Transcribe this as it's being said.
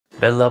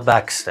Bella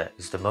Baxter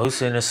is the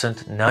most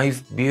innocent,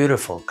 naive,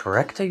 beautiful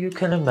character you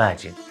can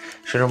imagine.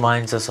 She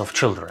reminds us of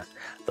children.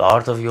 The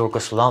art of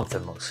Yorgos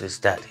Lanthimos is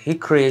that he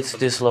creates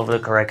this lovely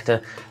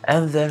character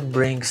and then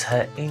brings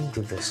her into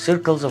the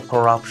circles of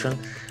corruption,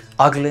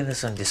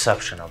 ugliness and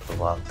deception of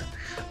the world.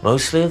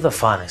 Mostly the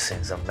funny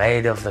scenes are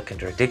made of the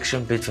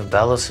contradiction between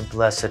Bella's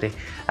simplicity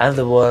and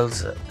the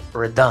world's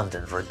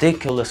redundant,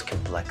 ridiculous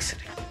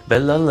complexity.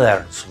 Bella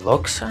learns,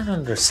 looks and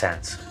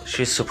understands.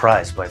 She's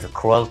surprised by the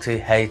cruelty,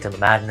 hate and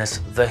madness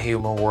the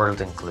human world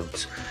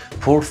includes.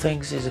 Poor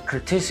Things is a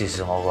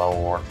criticism of our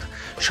world,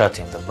 shot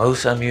in the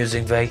most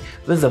amusing way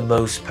with the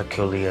most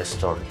peculiar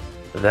story.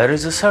 There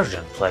is a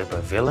surgeon played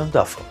by Willem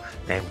Dafoe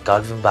named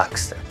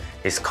Baxter.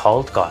 He's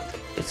called God.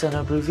 It's an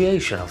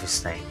abbreviation of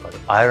his name, but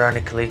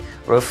ironically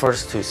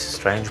refers to his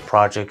strange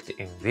project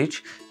in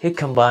which he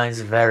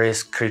combines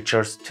various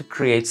creatures to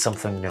create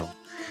something new.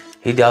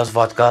 He does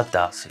what God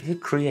does, he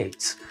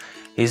creates.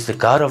 He's the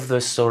God of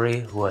the story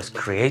who has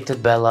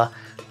created Bella,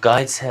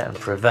 guides her and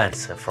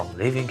prevents her from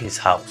leaving his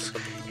house.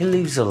 He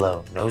lives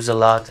alone, knows a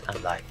lot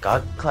and like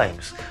God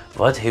claims,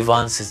 what he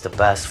wants is the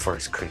best for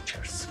his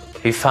creatures.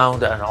 He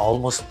found an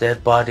almost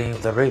dead body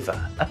in the river,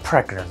 a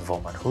pregnant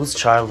woman whose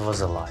child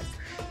was alive.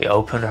 He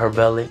opened her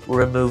belly,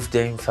 removed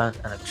the infant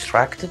and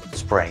extracted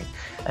its brain,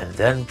 and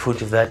then put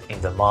that in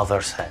the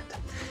mother's head.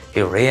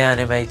 He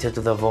reanimated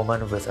the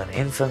woman with an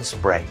infant's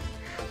brain.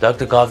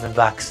 Dr.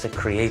 Baxter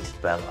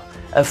created Bella,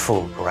 a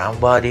full-grown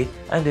body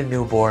and a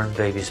newborn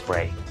baby's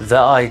brain. The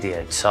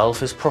idea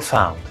itself is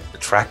profound,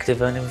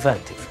 attractive and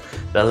inventive.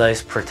 Bella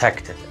is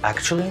protected,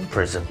 actually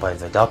imprisoned by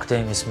the doctor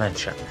in his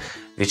mansion,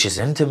 which is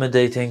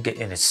intimidating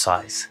in its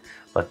size.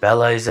 But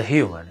Bella is a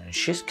human and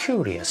she's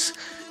curious.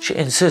 She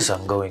insists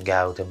on going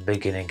out and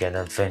beginning an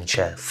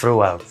adventure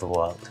throughout the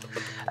world.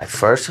 At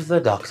first the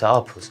doctor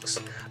opposes.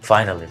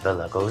 Finally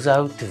Bella goes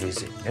out to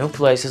visit new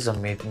places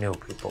and meet new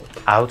people.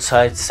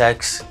 Outside,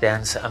 sex,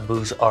 dance and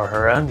booze are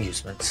her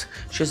amusements.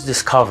 She's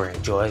discovering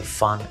joy,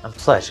 fun and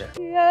pleasure.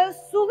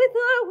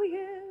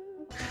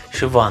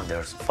 She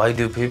wonders, why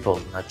do people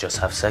not just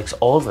have sex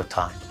all the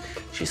time?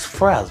 She's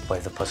thrilled by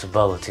the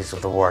possibilities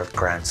of the world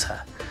grants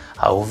her.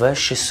 However,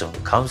 she soon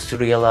comes to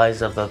realize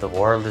that the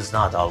world is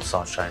not all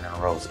sunshine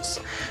and roses.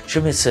 She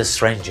meets a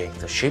stranger in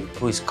the ship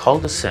who is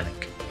called a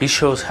cynic. He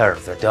shows her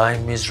the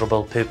dying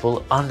miserable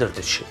people under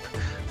the ship.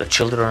 The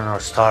children are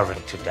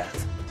starving to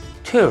death.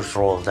 Tears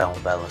roll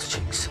down Bella's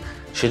cheeks.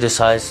 She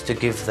decides to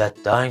give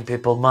that dying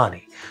people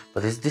money,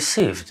 but is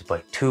deceived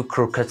by two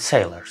crooked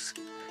sailors.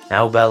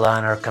 Now Bella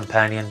and her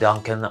companion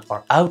Duncan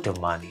are out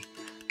of money.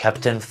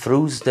 Captain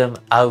throws them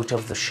out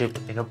of the ship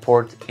in a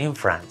port in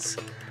France.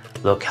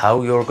 Look how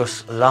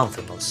Yorgos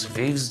Lanthimos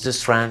weaves the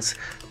strands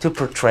to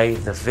portray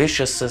the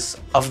viciousness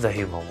of the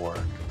human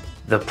world.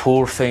 The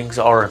poor things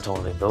aren't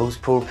only those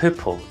poor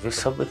people we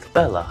saw with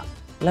Bella,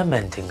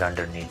 lamenting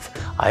underneath.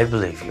 I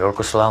believe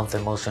Yorgos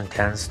Lanthimos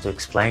intends to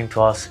explain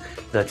to us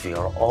that we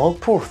are all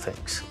poor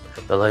things.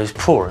 Bella is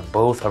poor in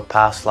both her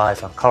past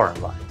life and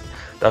current life.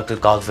 Dr.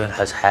 Godwin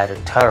has had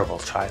a terrible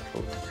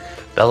childhood.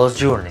 Bella's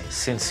journey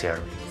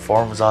sincerely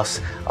informs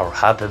us our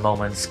happy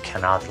moments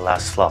cannot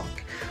last long.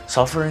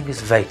 Suffering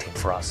is waiting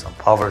for us and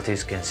poverty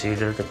is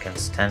considered a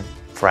constant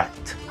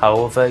threat.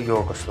 However,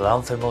 Yorgos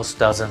Lanthimos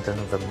doesn't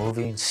end the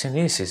movie in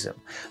cynicism.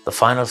 The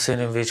final scene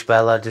in which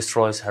Bella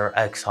destroys her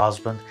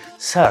ex-husband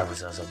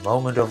serves as a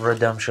moment of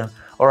redemption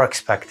or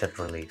expected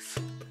relief.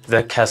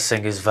 The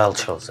casting is well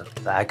chosen,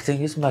 the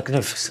acting is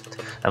magnificent.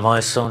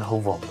 Emma Stone, who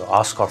won the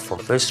Oscar for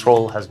this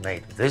role, has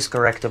made this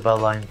character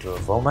Bella into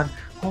a woman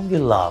whom we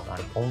love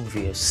and whom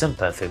we have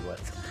sympathy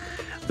with.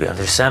 We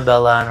understand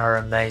Bella and her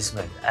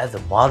amazement at the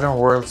modern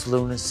world's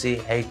lunacy,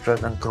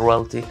 hatred and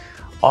cruelty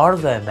are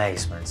the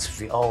amazements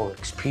we all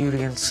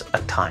experience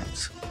at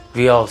times.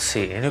 We all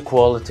see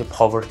inequality,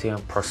 poverty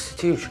and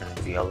prostitution and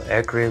we all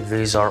agree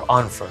these are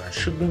unfair and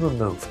should be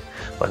removed,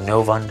 but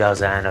no one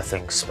does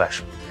anything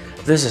special.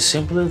 This is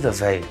simply the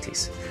way it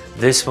is.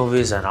 This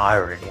movie is an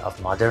irony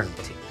of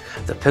modernity.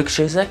 The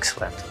picture is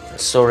excellent, the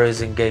story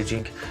is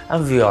engaging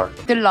and we are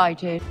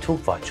delighted to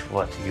watch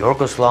what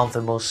Yorgos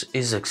Lanthimos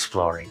is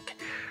exploring.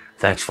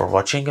 Thanks for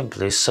watching and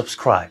please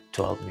subscribe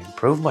to help me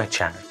improve my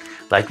channel.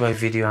 Like my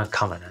video and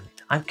comment on it.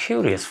 I'm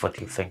curious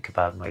what you think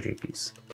about my reviews.